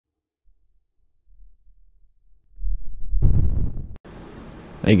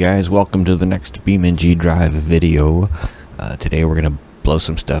Hey guys, welcome to the next BeamNG drive video. Today we're gonna blow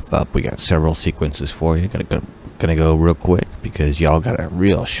some stuff up. We got several sequences for you. Gonna go real quick because y'all got a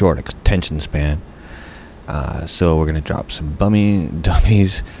real short attention span. So we're gonna drop some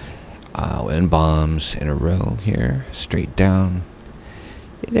dummies and bombs in a row here, straight down.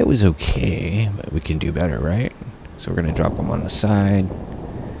 That was okay, but we can do better, right? So we're gonna drop them on the side.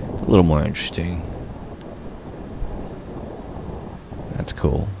 A little more interesting. That's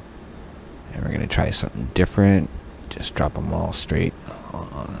cool. And we're going to try something different. Just drop them all straight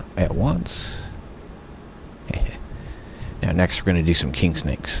at once. Now next we're going to do some king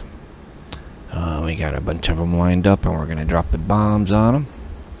snakes. We got a bunch of them lined up and we're going to drop the bombs on them.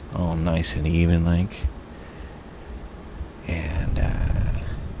 All nice and even like. And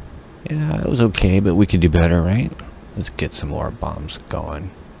yeah, it was okay, but we could do better, right? Let's get some more bombs going.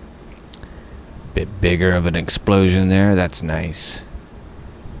 Bit bigger of an explosion there. That's nice.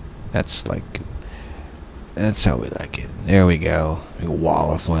 That's how we like it. There we go. Big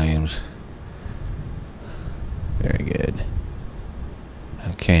wall of flames. Very good.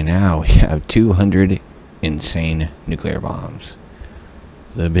 Okay, now we have 200 insane nuclear bombs.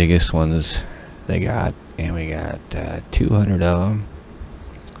 The biggest ones they got. And we got 200 of them.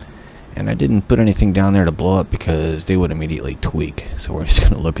 And I didn't put anything down there to blow up because they would immediately tweak. So we're just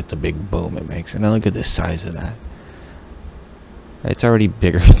going to look at the big boom it makes. And now look at the size of that. It's already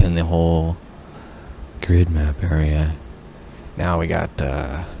bigger than the whole grid map area. Now we got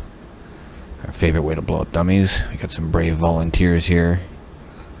our favorite way to blow up dummies. We got some brave volunteers here,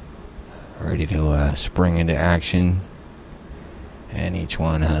 ready to spring into action. And each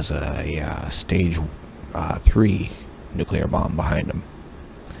one has a stage 3 nuclear bomb behind them.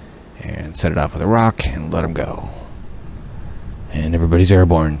 And set it off with a rock and let them go. And everybody's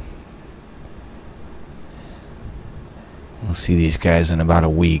airborne. We'll see these guys in about a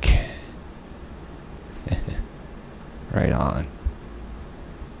week. Right on.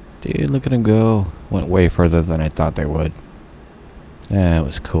 Dude, look at them go. Went way further than I thought they would. That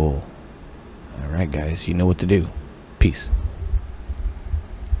was cool. Alright guys, you know what to do. Peace.